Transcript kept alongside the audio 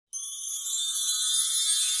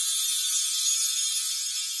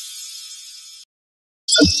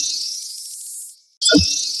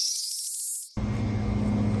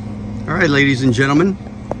All right, ladies and gentlemen,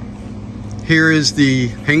 here is the,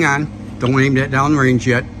 hang on, don't aim that down range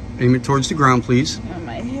yet. Aim it towards the ground, please. Oh,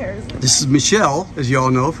 my hair is... This is Michelle, as you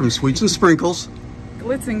all know, from Sweets and Sprinkles.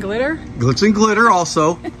 Glitz and glitter? Glitz and glitter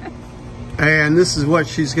also. And this is what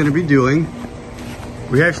she's gonna be doing.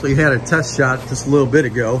 We actually had a test shot just a little bit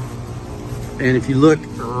ago. And if you look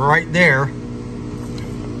right there,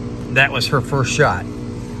 that was her first shot.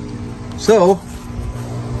 So,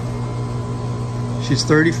 she's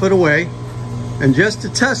 30 foot away. And just to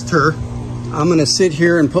test her, I'm gonna sit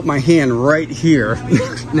here and put my hand right here.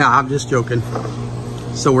 No, I'm just joking.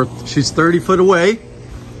 So she's 30 foot away.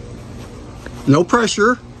 No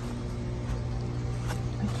pressure.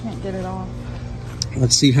 I can't get it off.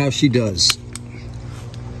 Let's see how she does.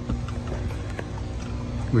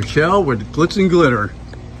 Michelle with glitz and glitter.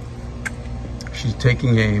 She's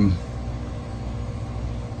taking aim.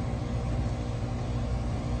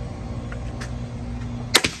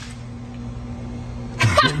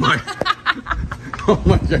 Oh my, oh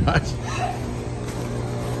my gosh.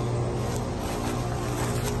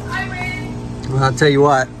 I win. Well, I'll tell you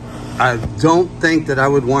what, I don't think that I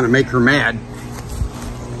would want to make her mad.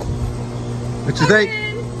 What you think?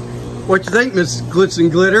 What you think, Miss Glitz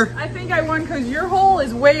and Glitter? I think I won because your hole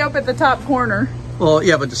is way up at the top corner. Well,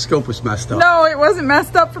 yeah, but the scope was messed up. No, it wasn't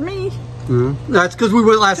messed up for me. Mm-hmm. That's because we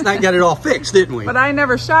went last night and got it all fixed, didn't we? But I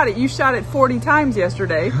never shot it. You shot it 40 times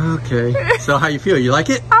yesterday. Okay. So how you feel? You like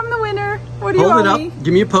it? I'm the winner. What do you Hold want it up. me?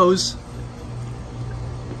 Give me a pose.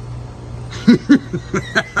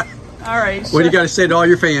 All right. What do you got to say to all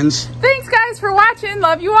your fans? Thanks, guys, for watching.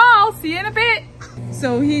 Love you all. See you in a bit.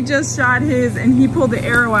 So he just shot his and he pulled the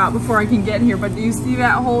arrow out before I can get here. But do you see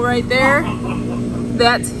that hole right there?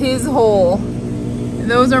 That's his hole.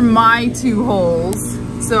 Those are my 2 holes.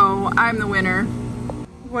 So I'm the winner.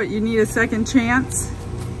 What, you need a second chance?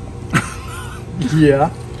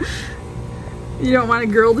 Yeah. You don't want a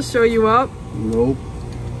girl to show you up? Nope.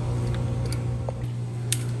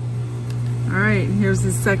 All right, here's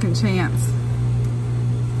his second chance.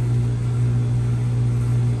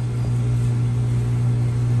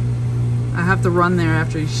 I have to run there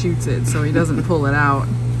after he shoots it so he doesn't pull it out.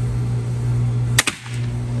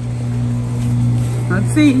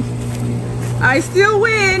 Let's see. I still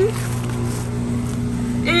win.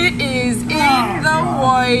 It is in the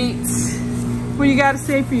white. What do you got to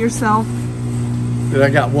say for yourself? That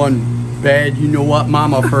I got one bad you-know-what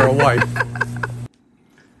mama for a wife.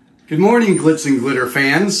 Good morning, Glitz and Glitter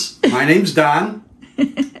fans. My name's Don.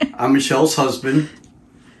 I'm Michelle's husband.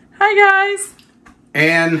 Hi, guys.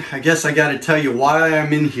 And I guess I got to tell you why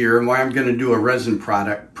I'm in here and why I'm going to do a resin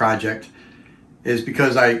project is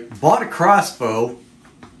because I bought a crossbow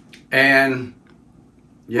and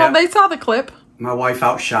yeah, Well, they saw the clip. my wife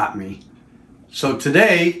outshot me. So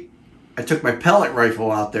today I took my pellet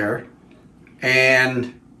rifle out there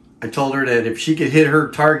and I told her that if she could hit her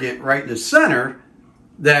target right in the center,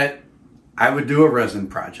 that I would do a resin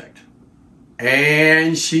project.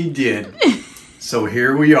 And she did. So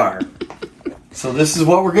here we are. So this is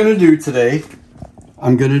what we're going to do today.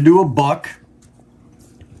 I'm going to do a buck.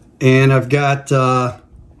 And I've got a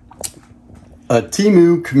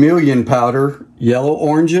Temu Chameleon powder, yellow,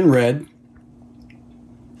 orange, and red,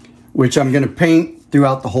 which I'm going to paint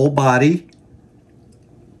throughout the whole body.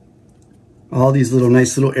 All these little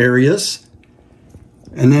nice little areas.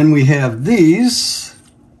 And then we have these.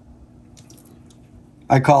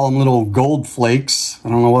 I call them little gold flakes. I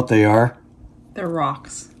don't know what they are. They're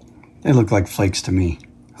rocks. They look like flakes to me.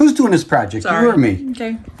 Who's doing this project? Sorry. You or me?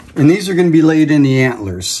 Okay. And these are going to be laid in the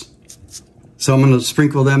antlers. So I'm going to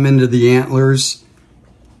sprinkle them into the antlers.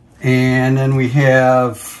 And then we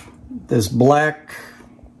have this black,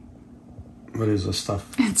 what is this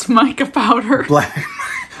stuff? It's mica powder.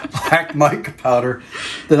 Black mica powder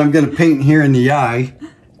that I'm going to paint here in the eye.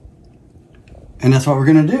 And that's what we're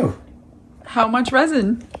going to do. How much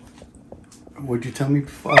resin? What'd you tell me?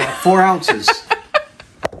 4 ounces.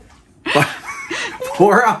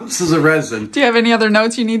 4 ounces of resin. Do you have any other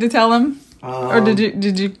notes you need to tell them? Or did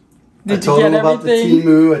you I told get him about everything? the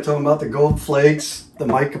Temu. I told him about the gold flakes, the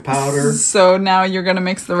mica powder. So now you're gonna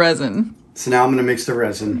mix the resin. So now I'm going to mix the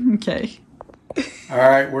resin. Okay. All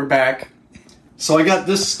right, we're back. So I got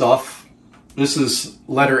this stuff. This is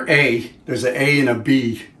letter A. There's an A and a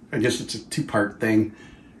B. I guess it's a 2-part thing.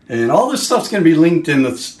 And all this stuff's going to be linked in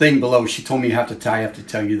the thing below. She told me I have to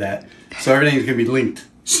tell you that. So everything's going to be linked.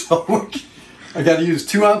 So I got to use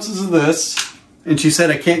 2 ounces of this. And she said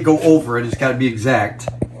I can't go over it. It's got to be exact.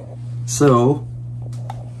 So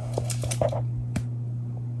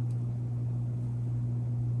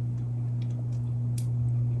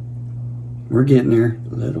we're getting there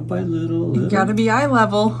little by little. You gotta be eye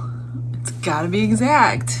level. gotta be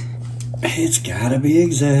exact. It's gotta be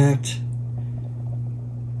exact.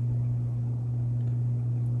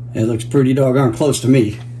 It looks pretty doggone close to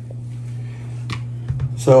me.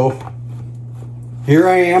 So here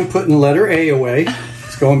I am putting letter A away.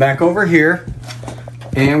 It's going back over here.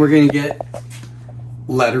 And we're going to get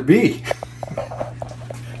letter B.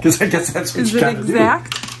 Because I guess that's what you got to do. Is it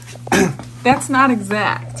exact? That's not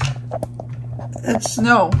exact. That's...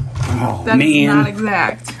 No. Oh, that's man. Not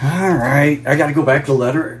exact. All right. I got to go back to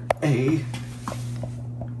letter A.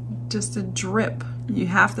 Just a drip. You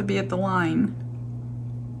have to be at the line.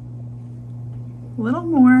 A little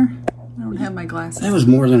more. I don't have my glasses. That was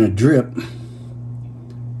more than a drip.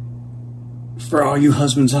 For all you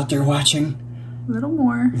husbands out there watching. A little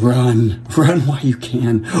more. Run. Run while you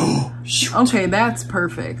can. Oh, shoot. Okay, that's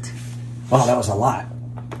perfect. Wow, that was a lot.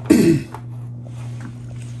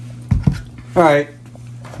 All right.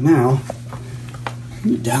 Now,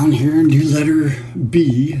 get down here and do letter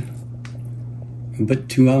B. And put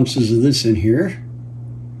 2 ounces of this in here.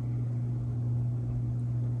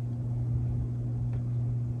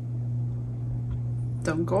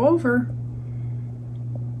 Don't go over.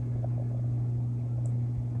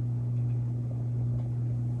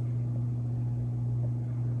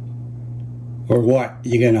 Or what?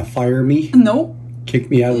 You gonna fire me? Nope. Kick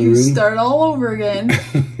me out of the room? You start all over again.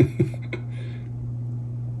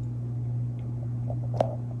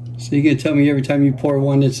 So you gonna tell me every time you pour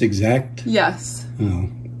one it's exact? Yes. Oh.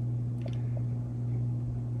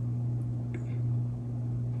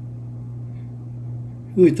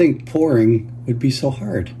 Who would think pouring would be so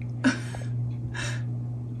hard?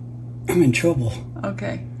 I'm in trouble.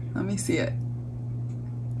 Okay, let me see it.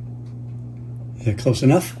 Is that close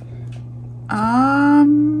enough?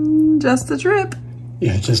 Just a drip.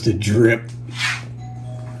 Yeah, just a drip.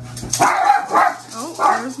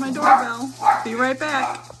 Oh, there's my doorbell. Be right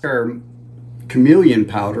back. Our chameleon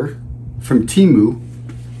powder from Temu,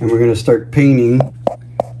 and we're gonna start painting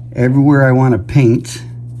everywhere I want to paint.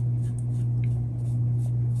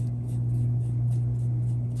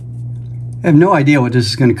 I have no idea what this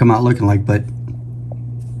is going to come out looking like, but it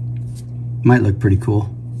might look pretty cool.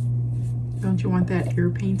 Don't you want that ear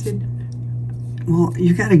painted? Well,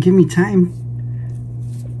 you got to give me time.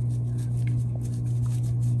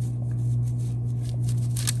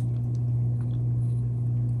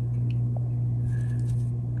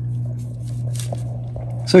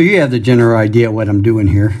 So you have the general idea what I'm doing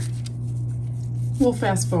here. We'll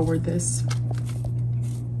fast forward this.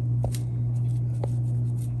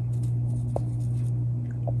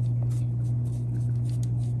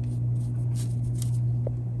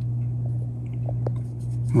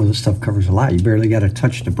 Well, this stuff covers a lot. You barely got to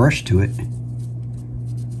touch the brush to it.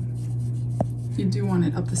 You do want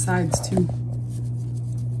it up the sides too.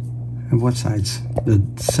 And what sides? The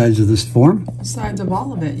sides of this form? The sides of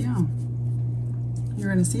all of it, yeah. You're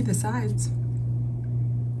going to see the sides.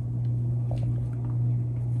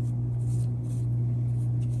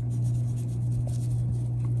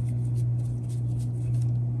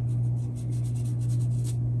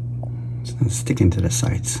 It's not sticking to the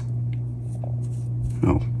sides.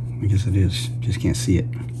 Oh, I guess it is. Just can't see it.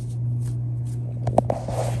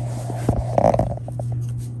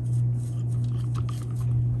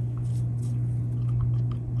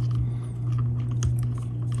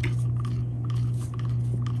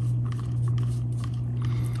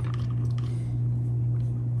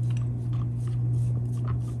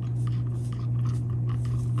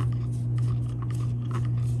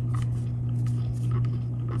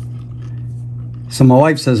 So my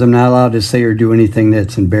wife says I'm not allowed to say or do anything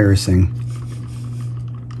that's embarrassing.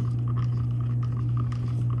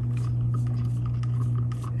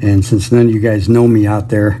 And since none of you guys know me out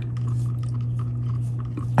there,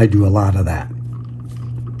 I do a lot of that.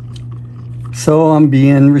 So I'm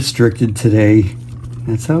being restricted today.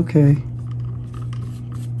 That's okay.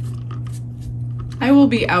 I will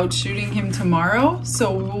be out shooting him tomorrow,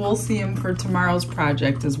 so we'll see him for tomorrow's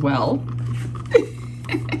project as well.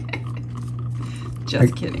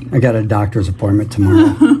 Just kidding. I got a doctor's appointment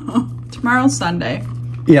tomorrow. Tomorrow's Sunday.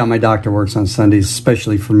 Yeah, my doctor works on Sundays,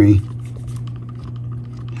 especially for me.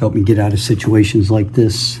 Help me get out of situations like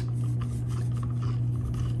this.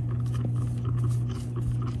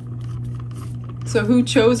 So who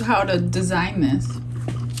chose how to design this?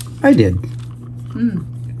 I did.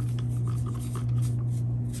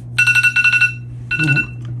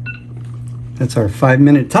 That's our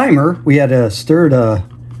 5-minute timer. We had to stir the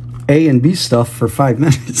A and B stuff for 5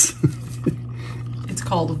 minutes. It's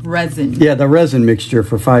called resin. Yeah, the resin mixture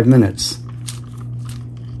for 5 minutes.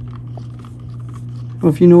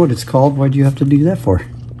 Well, if you know what it's called, why do you have to do that for?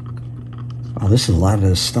 Wow, this is a lot of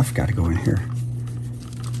this stuff got to go in here.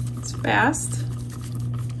 It's fast.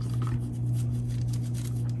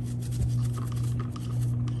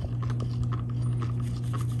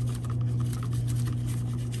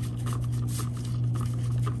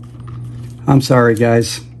 I'm sorry,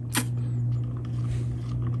 guys.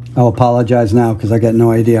 I'll apologize now because I got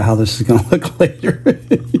no idea how this is going to look later.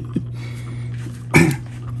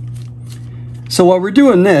 So while we're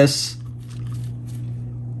doing this,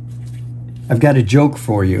 I've got a joke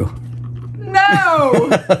for you. No!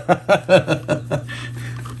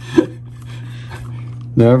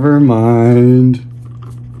 Never mind.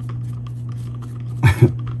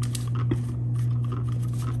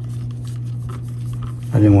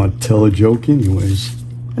 I didn't want to tell a joke anyways.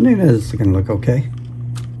 I think that's going to look okay.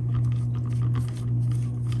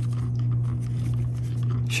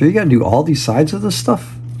 Sure you got to do all these sides of this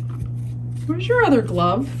stuff? Where's your other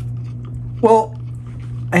glove? Well,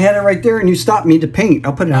 I had it right there and you stopped me to paint.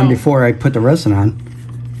 I'll put it on before I put the resin on.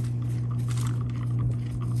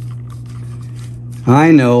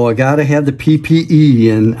 I know, I got to have the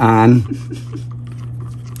PPE on.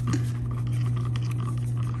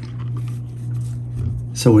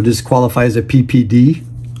 So would this qualify as a PPD?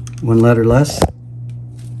 One letter less?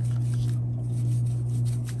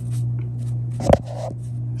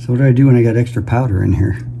 So what do I do when I got extra powder in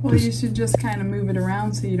here? Well, you should just kind of move it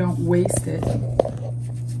around so you don't waste it.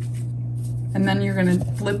 And then you're going to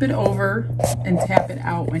flip it over and tap it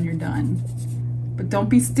out when you're done. But don't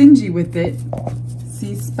be stingy with it.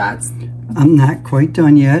 See spots? I'm not quite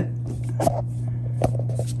done yet.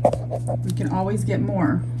 We can always get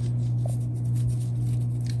more.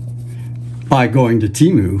 By going to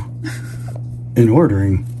Temu and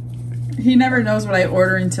ordering. He never knows what I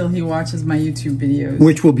order until he watches my YouTube videos.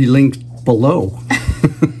 Which will be linked below.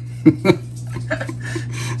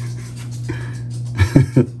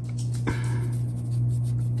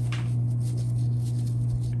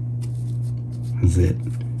 That's it.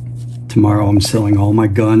 Tomorrow I'm selling all my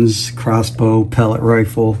guns, crossbow, pellet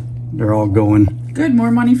rifle. They're all going. Good,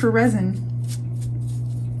 more money for resin.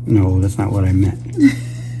 No, that's not what I meant.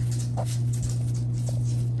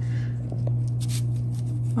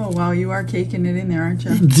 Oh, wow, you are caking it in there, aren't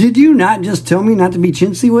you? Did you not just tell me not to be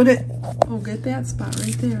chintzy with it? Oh, get that spot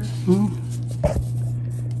right there. Oh.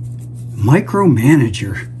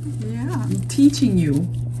 Micromanager. Yeah, I'm teaching you.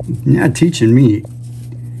 You're not teaching me.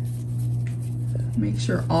 Make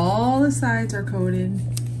sure all the sides are coated.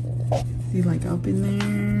 See, like up in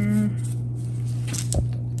there.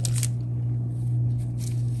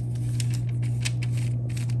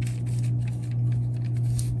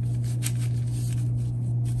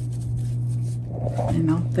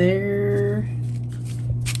 And out there.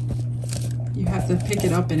 You have to pick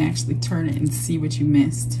it up and actually turn it and see what you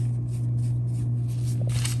missed.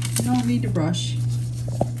 You don't need to rush.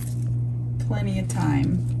 Plenty of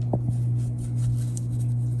time.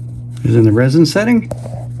 Is it in the resin setting?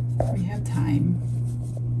 We have time.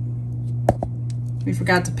 We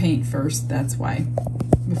forgot to paint first, that's why.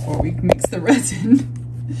 Before we mix the resin.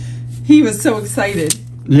 He was so excited.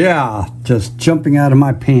 Yeah, just jumping out of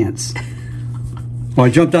my pants. Well, I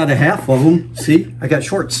jumped out of half of them. See, I got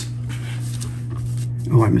shorts.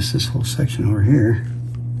 Oh, I missed this whole section over here.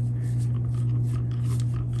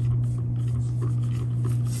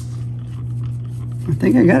 I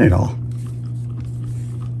think I got it all.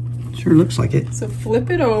 Sure looks like it. So flip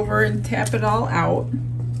it over and tap it all out.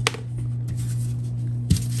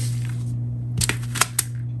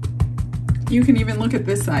 You can even look at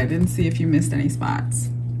this side and see if you missed any spots.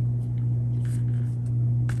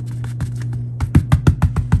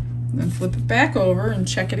 Then flip it back over and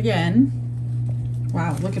check it again.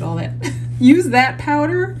 Wow, look at all that. Use that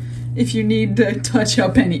powder if you need to touch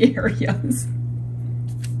up any areas.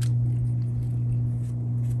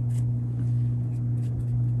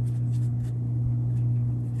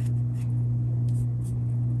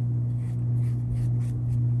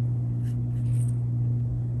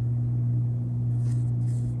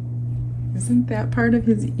 Isn't that part of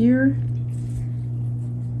his ear?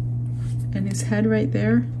 And his head right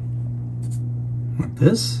there? What,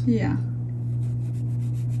 this? Yeah.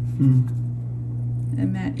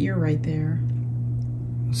 And that ear right there.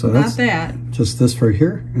 So not that's that. Just this right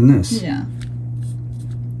here and this. Yeah.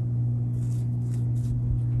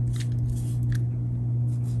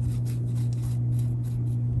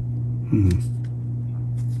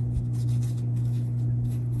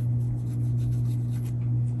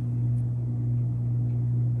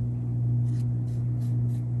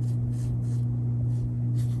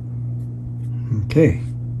 Okay.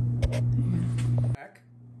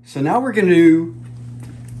 So now we're going to do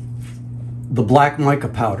the black mica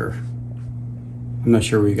powder. I'm not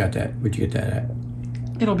sure where you got that. Where'd you get that at?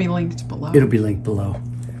 It'll be linked below. It'll be linked below.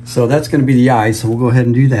 So that's going to be the eyes, so we'll go ahead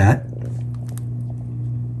and do that.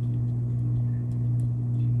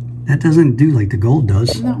 That doesn't do like the gold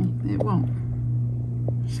does. No, it won't.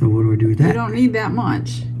 So what do I do with that? You don't need that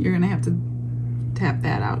much. You're going to have to tap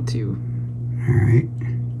that out too. All right.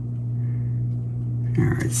 All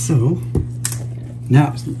right, so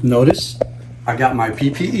now notice I got my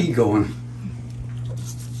PPE going.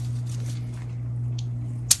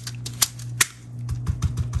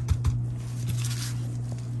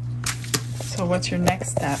 So what's your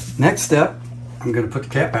next step? Next step, I'm going to put the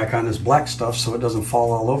cap back on this black stuff so it doesn't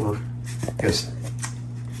fall all over, because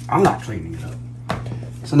I'm not cleaning it up.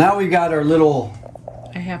 So now we got our little...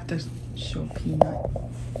 I have to show Peanut.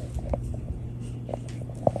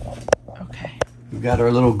 Okay. We've got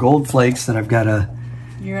our little gold flakes that I've got to...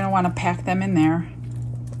 You're going to want to pack them in there.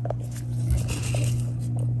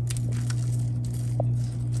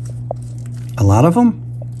 A lot of them?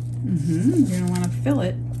 Mm-hmm. You're going to want to fill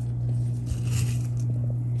it.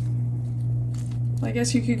 Well, I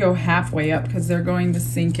guess you could go halfway up because they're going to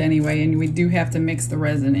sink anyway, and we do have to mix the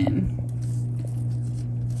resin in.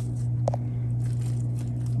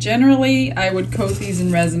 Generally, I would coat these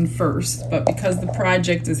in resin first, but because the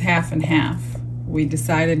project is half and half, we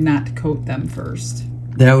decided not to coat them first.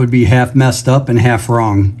 That would be half messed up and half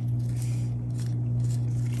wrong.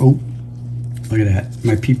 Oh, look at that.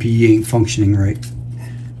 My PPE ain't functioning right.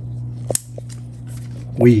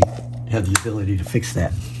 We have the ability to fix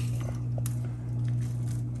that.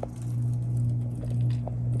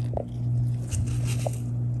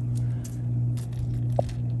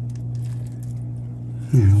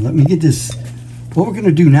 Now, let me get this. What we're going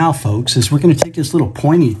to do now, folks, is we're going to take this little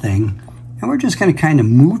pointy thing and we're just going to kind of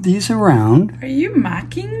move these around. Are you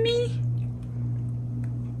mocking me?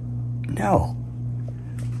 No.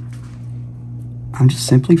 I'm just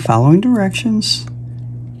simply following directions.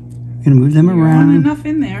 I'm going to move them around. You want enough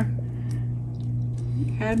in there.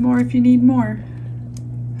 Add more if you need more.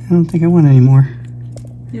 I don't think I want any more.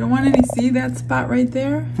 You don't want any, see that spot right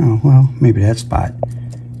there? Oh, well, maybe that spot.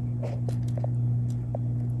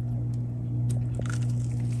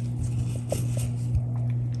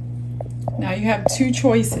 Now you have two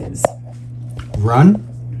choices. Run?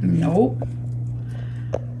 Nope.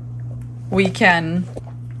 We can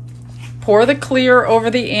pour the clear over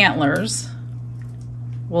the antlers.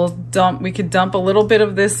 We could dump a little bit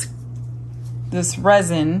of this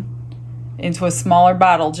resin into a smaller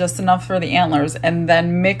bottle, just enough for the antlers, and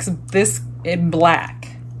then mix this in black.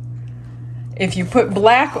 If you put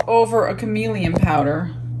black over a chameleon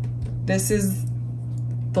powder, this is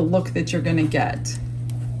the look that you're gonna get.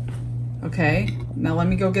 Okay, now let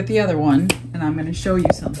me go get the other one, and I'm gonna show you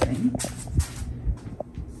something.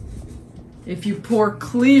 If you pour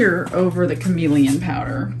clear over the chameleon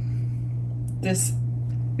powder,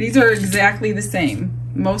 these are exactly the same.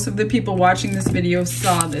 Most of the people watching this video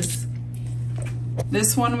saw this.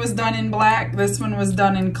 This one was done in black, this one was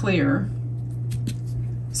done in clear.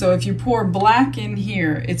 So if you pour black in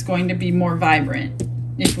here, it's going to be more vibrant.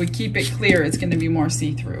 If we keep it clear, it's going to be more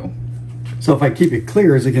see-through. So if I keep it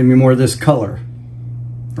clear, is it going to be more of this color,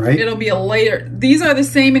 right? It'll be a later. These are the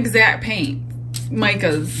same exact paint,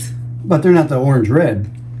 micas. But they're not the orange-red.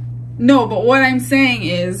 No, but what I'm saying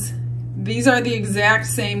is, these are the exact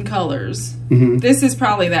same colors. Mm-hmm. This is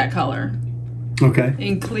probably that color. Okay.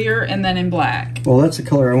 In clear and then in black. Well, that's the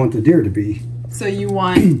color I want the deer to be. So you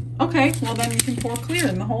want, okay, well then you can pour clear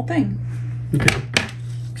in the whole thing. Okay.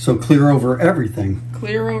 So clear over everything.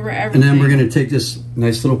 Clear over everything. And then we're going to take this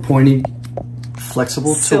nice little pointy,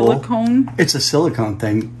 flexible silicone tool. It's a silicone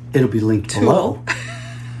thing. It'll be linked below.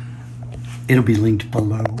 It'll be linked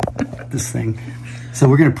below this thing. So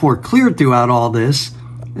we're going to pour clear throughout all this.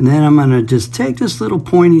 And then I'm going to just take this little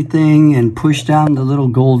pointy thing and push down the little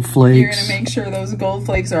gold flakes. You're going to make sure those gold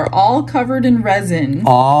flakes are all covered in resin.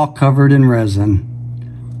 All covered in resin.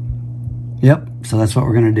 Yep, so that's what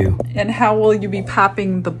we're going to do. And how will you be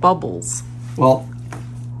popping the bubbles? Well,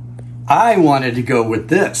 I wanted to go with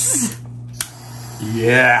this.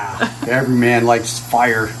 Yeah, every man likes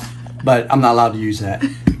fire, but I'm not allowed to use that.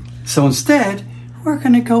 So instead, we're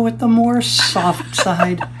going to go with the more soft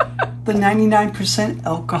side, the 99%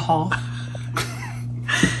 alcohol.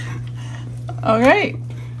 All right.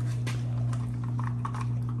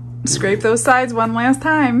 Scrape those sides one last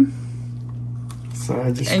time. So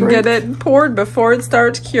I just and get it poured before it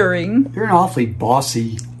starts curing. You're an awfully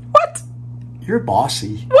bossy. What? You're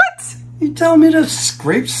bossy. What? You tell me to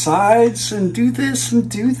scrape sides and do this and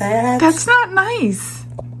do that. That's not nice.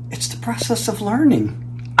 It's the process of learning.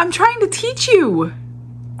 I'm trying to teach you.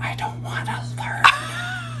 I don't want to learn.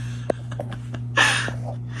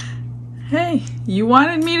 Hey, you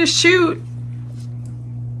wanted me to shoot.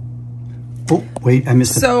 Oh, wait, I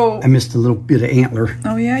missed I missed a little bit of antler.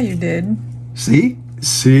 Oh yeah, you did. See?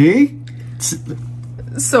 See?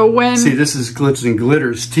 So when... See, this is Glitz and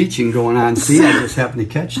Glitter's teaching going on. See, I just happened to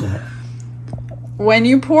catch that. When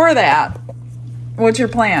you pour that, what's your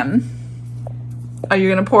plan? Are you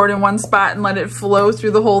going to pour it in one spot and let it flow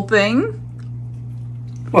through the whole thing?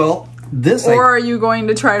 Well, this... Or are you going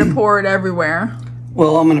to try to pour it everywhere?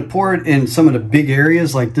 Well, I'm going to pour it in some of the big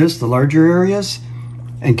areas like this, the larger areas,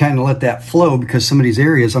 and kind of let that flow, because some of these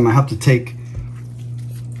areas I'm going to have to take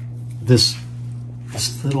this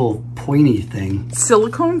little pointy thing.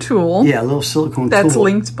 Silicone tool. Yeah, a little silicone tool. That's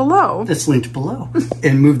linked below. That's linked below.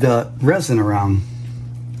 And move the resin around.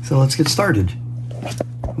 So let's get started.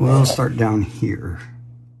 We'll start down here.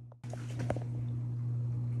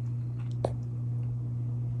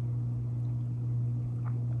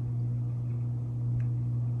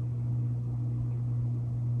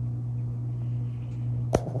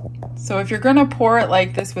 So if you're gonna pour it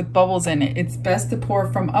like this with bubbles in it, it's best to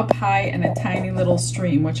pour from up high in a tiny little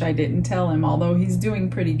stream, which I didn't tell him, although he's doing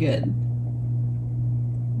pretty good.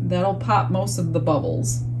 That'll pop most of the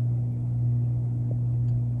bubbles.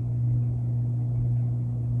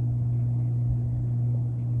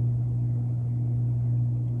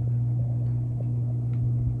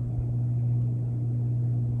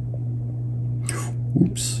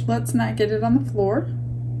 Oops. Let's not get it on the floor.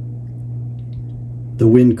 The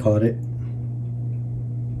wind caught it.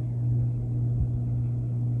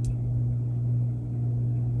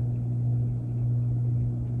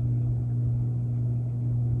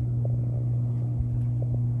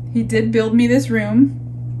 He did build me this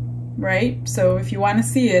room, right? So if you want to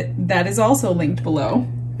see it, that is also linked below.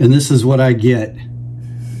 And this is what I get.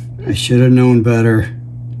 I should have known better.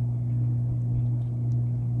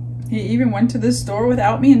 He even went to the store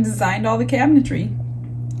without me and designed all the cabinetry.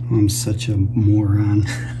 I'm such a moron.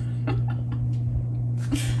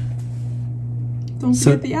 Don't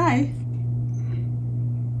forget the eye.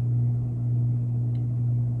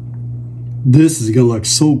 This is gonna look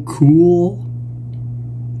so cool.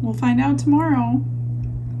 We'll find out tomorrow.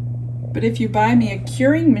 But if you buy me a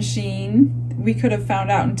curing machine, we could have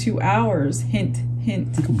found out in 2 hours. Hint,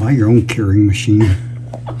 hint. You can buy your own curing machine.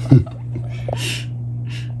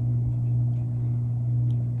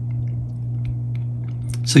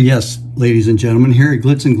 So yes, ladies and gentlemen, here at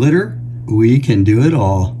Glitz and Glitter, we can do it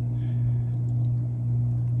all.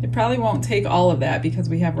 It probably won't take all of that because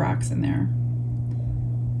we have rocks in there.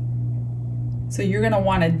 So you're gonna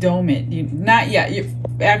want to dome it. Not yet.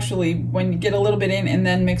 Actually, when you get a little bit in, and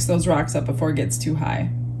then mix those rocks up before it gets too high.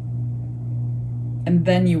 And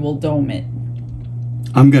then you will dome it.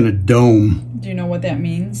 I'm gonna dome. Do you know what that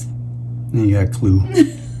means? I got a clue.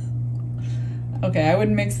 Okay, I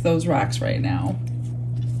would mix those rocks right now.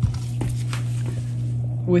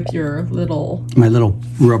 With your little... My little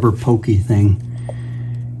rubber pokey thing.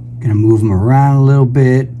 Gonna move them around a little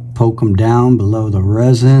bit, poke them down below the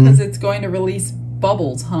resin. Because it's going to release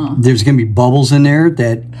bubbles, huh? There's gonna be bubbles in there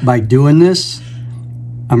that by doing this,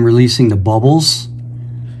 I'm releasing the bubbles.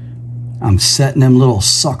 I'm setting them little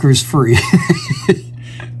suckers free.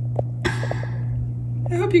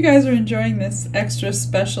 I hope you guys are enjoying this extra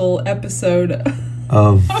special episode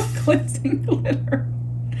of Glitz and Glitter.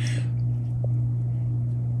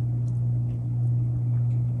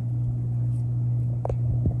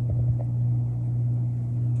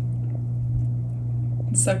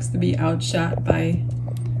 It sucks to be outshot by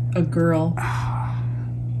a girl.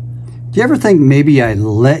 Do you ever think maybe I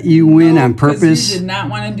let you win on purpose? You did not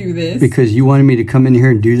want to do this. Because you wanted me to come in here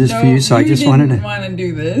and do this for you, so I just wanted to... didn't want to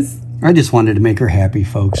do this. I just wanted to make her happy,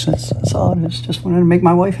 folks. That's all it is. Just wanted to make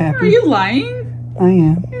my wife happy. Are you lying? I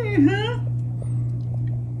am.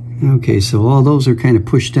 Okay, so all those are kind of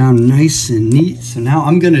pushed down nice and neat. So now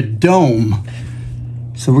I'm going to dome.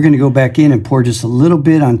 So we're going to go back in and pour just a little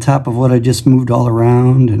bit on top of what I just moved all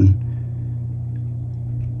around. And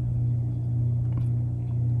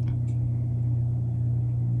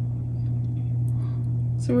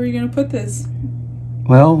so where are you going to put this?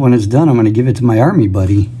 well, when it's done, I'm going to give it to my army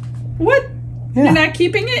buddy. What? Yeah. You're not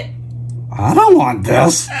keeping it? I don't want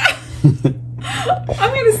this. I'm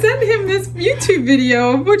going to send him this YouTube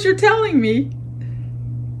video of what you're telling me.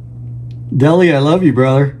 Deli, I love you,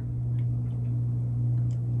 brother.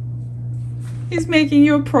 He's making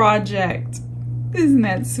you a project. Isn't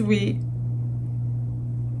that sweet?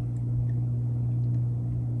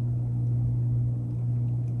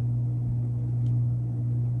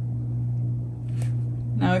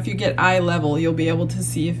 Now, if you get eye level, you'll be able to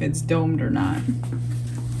see if it's domed or not.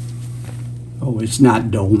 Oh, it's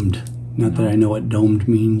not domed. Not that I know what domed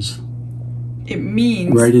means. It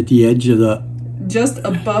means right at the edge of the... just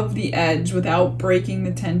above the edge without breaking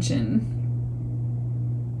the tension.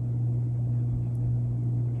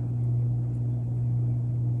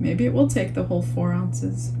 Maybe it will take the whole 4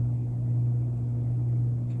 ounces.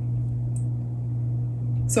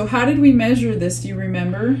 So how did we measure this? Do you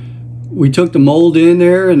remember? We took the mold in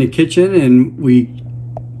there in the kitchen and we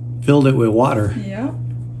filled it with water. Yep.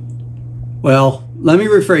 Well, let me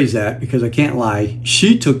rephrase that because I can't lie.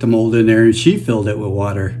 She took the mold in there and she filled it with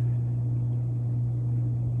water.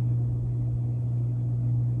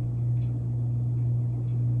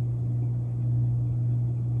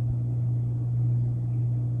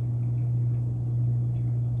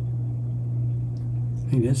 I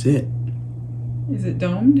think that's it. Is it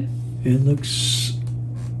domed? It looks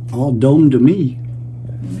all domed to me.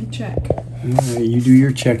 Let me check. All right, you do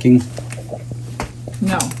your checking.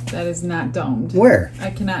 No, that is not domed. Where? I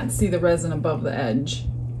cannot see the resin above the edge.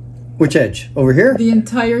 Which edge? Over here? The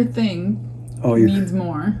entire thing needs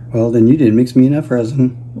more. Well, then you didn't mix me enough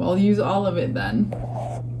resin. Well, use all of it then.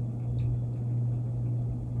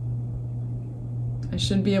 I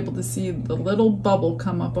should be able to see the little bubble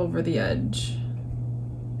come up over the edge.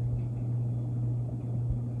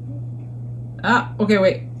 Ah, okay,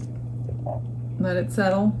 wait. Let it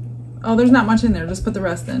settle. Oh, there's not much in there. Just put the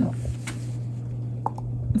rest in.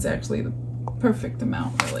 It's actually the perfect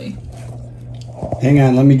amount, really. Hang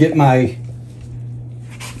on, let me get my...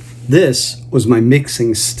 This was my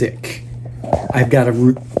mixing stick. I've got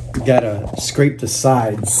to scrape the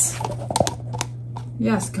sides.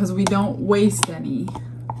 Yes, because we don't waste any.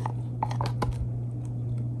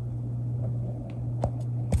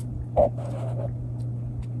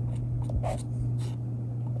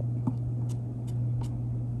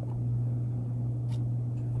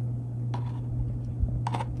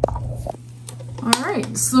 All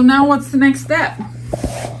right, so now what's the next step?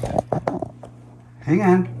 Hang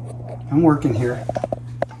on, I'm working here.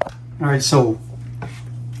 All right, so...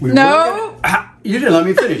 you didn't let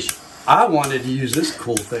me finish. I wanted to use this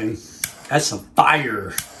cool thing. That's a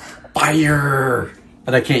fire.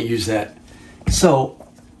 But I can't use that. So,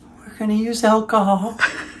 we're going to use alcohol.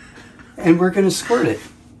 And we're going to squirt it.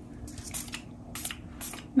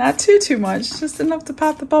 Not too much, just enough to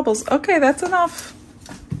pop the bubbles. Okay, that's enough.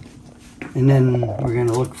 And then we're going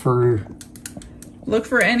to look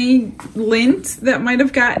for any lint that might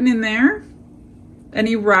have gotten in there.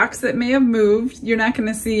 Any rocks that may have moved. You're not going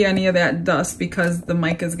to see any of that dust because the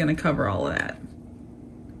mica is going to cover all of that.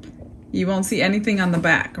 You won't see anything on the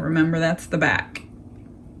back. Remember, that's the back.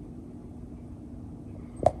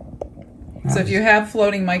 Nice. So if you have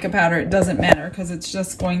floating mica powder, it doesn't matter because it's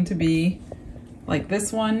just going to be like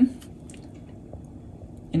this one.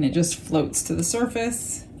 And it just floats to the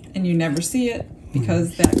surface and you never see it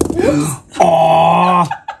because that... Aww!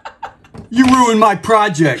 You ruined my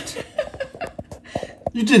project.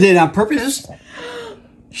 You did it on purpose?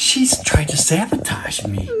 She's tried to sabotage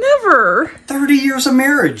me. Never. 30 years of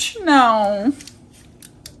marriage. No.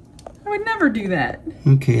 I would never do that.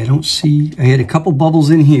 Okay, I don't see... I had a couple bubbles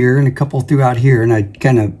in here and a couple throughout here, and I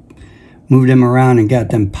kind of moved them around and got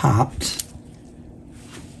them popped.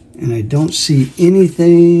 And I don't see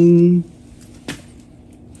anything...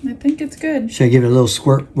 I think it's good. Should I give it a little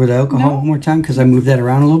squirt with alcohol one more time because I moved that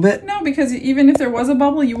around a little bit? No, because even if there was a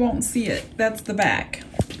bubble, you won't see it. That's the back.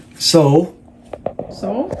 So?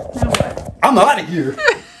 So? Now what? I'm out of here.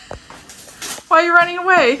 Why are you running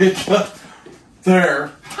away?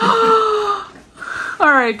 There.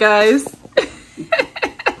 All right, guys.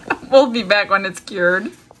 We'll be back when it's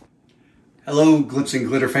cured. Hello, Glitz and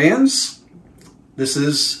Glitter fans. This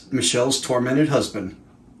is Michelle's tormented husband.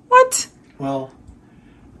 What? Well...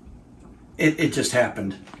 It just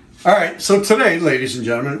happened. All right, so today, ladies and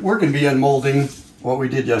gentlemen, we're going to be unmolding what we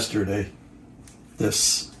did yesterday.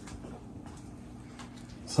 This.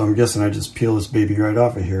 So I'm guessing I just peel this baby right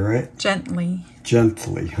off of here, right? Gently.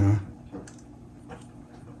 Gently, huh?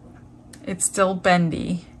 It's still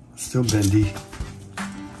bendy. Still bendy.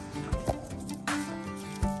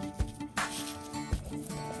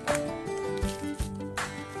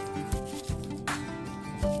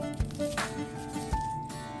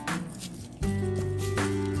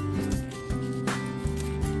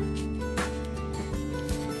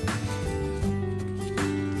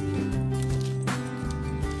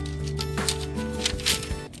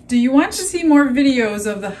 Do you want to see more videos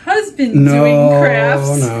of the husband doing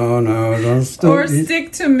crafts? No. Or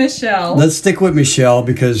stick to Michelle? Let's stick with Michelle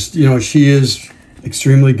because, you know, she is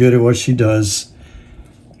extremely good at what she does.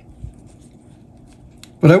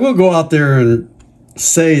 But I will go out there and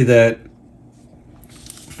say that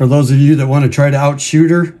for those of you that want to try to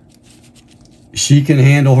outshoot her, she can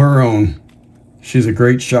handle her own. She's a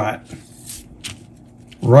great shot.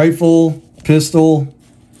 Rifle, pistol,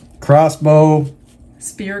 crossbow,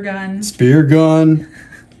 spear gun. Spear gun.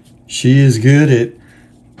 She is good at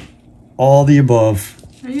all the above.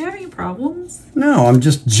 Are you having problems? No, I'm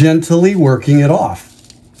just gently working it off.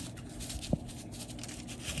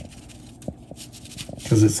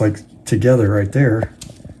 Because it's like together right there.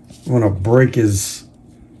 I want to break his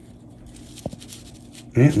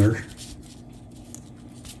antler.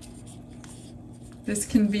 This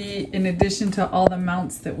can be in addition to all the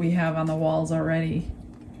mounts that we have on the walls already.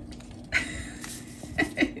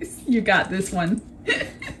 You got this one.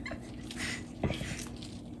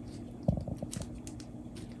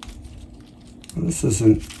 This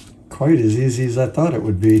isn't quite as easy as I thought it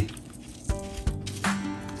would be.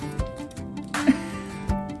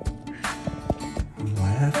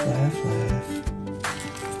 Laugh, laugh, laugh.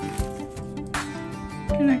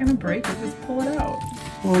 You're not gonna break it, just pull it out.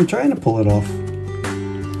 Well, I'm trying to pull it off.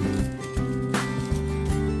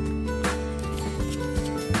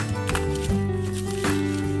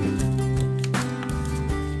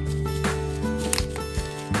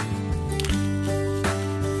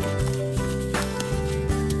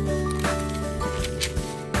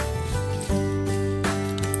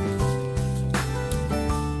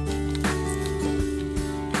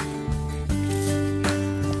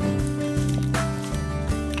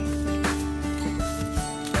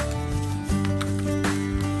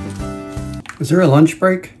 Is there a lunch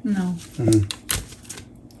break? No.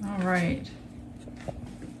 All right.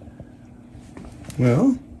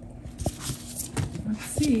 Well, let's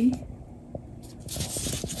see.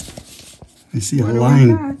 I see a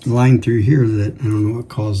line through here that I don't know what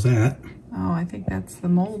caused that. Oh, I think that's the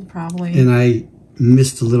mold probably. And I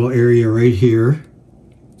missed a little area right here.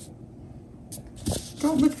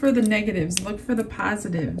 Don't look for the negatives, look for the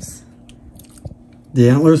positives. The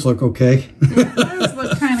antlers look okay. The antlers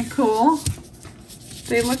look kind of cool.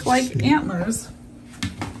 They look like antlers.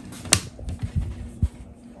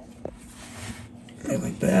 I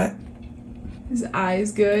like that. His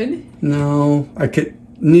eye's good. No, I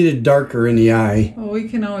needed darker in the eye. Well, we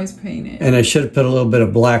can always paint it. And I should have put a little bit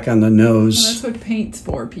of black on the nose. Well, that's what paint's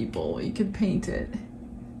for, people. You can paint it.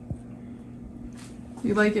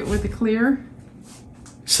 You like it with the clear?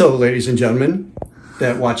 So, ladies and gentlemen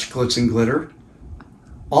that watch Glitz and Glitter,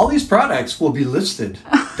 all these products will be listed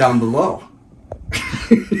down below.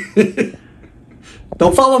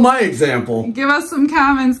 Don't follow my example. Give us some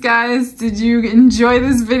comments, guys. Did you enjoy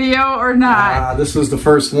this video or not? This was the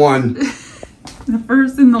first one. The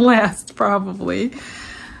first and the last, probably.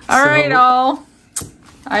 All right, all.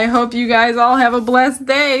 I hope you guys all have a blessed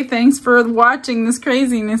day. Thanks for watching this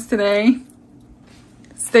craziness today.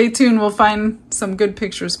 Stay tuned. We'll find some good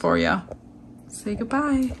pictures for you. Say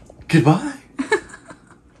goodbye. Goodbye.